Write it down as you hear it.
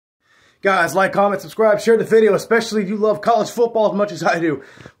Guys, like, comment, subscribe, share the video, especially if you love college football as much as I do.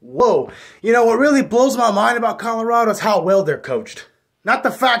 Whoa. You know, what really blows my mind about Colorado is how well they're coached. Not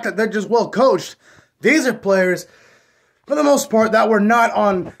the fact that they're just well coached. These are players, for the most part, that were not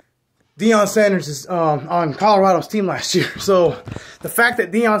on Deion Sanders' on Colorado's team last year. So the fact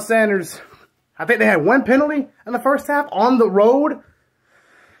that Deion Sanders, I think they had one penalty in the first half on the road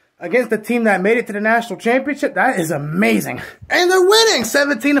against the team that made it to the national championship, that is amazing. And they're winning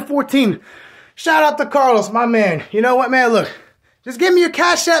 17-14. Shout out to Carlos, my man. You know what, man? Look, just give me your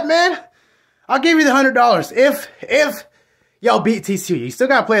Cash App, man. I'll give you the $100 if y'all beat TCU. You still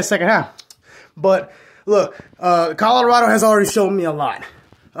got to play a second half. But look, Colorado has already shown me a lot.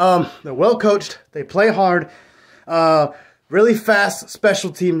 They're well coached. They play hard. Really fast special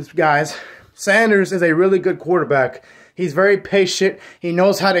teams guys. Sanders is a really good quarterback. He's very patient. He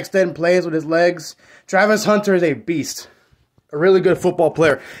knows how to extend plays with his legs. Travis Hunter is a beast. A really good football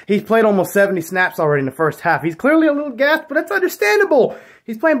player. He's played almost 70 snaps already in the first half. He's clearly a little gassed, but that's understandable.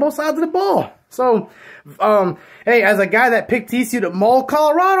 He's playing both sides of the ball. So, hey, as a guy that picked TCU to maul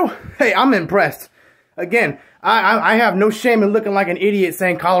Colorado, hey, I'm impressed. Again, I have no shame in looking like an idiot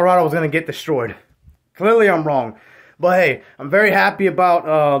saying Colorado was going to get destroyed. Clearly, I'm wrong. But hey, I'm very happy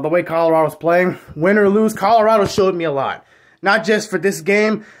about the way Colorado's playing. Win or lose, Colorado showed me a lot. Not just for this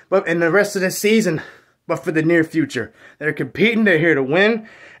game, but in the rest of this season, but for the near future. They're competing, they're here to win.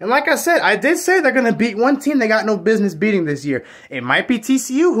 And like I said, I did say they're going to beat one team they got no business beating this year. It might be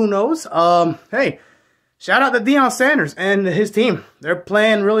TCU, who knows? Hey, shout out to Deion Sanders and his team. They're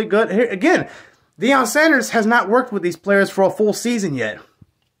playing really good. Here, again, Deion Sanders has not worked with these players for a full season yet.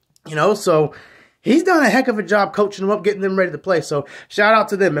 You know, so he's done a heck of a job coaching them up, getting them ready to play. So, shout out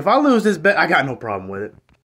to them. If I lose this bet, I got no problem with it.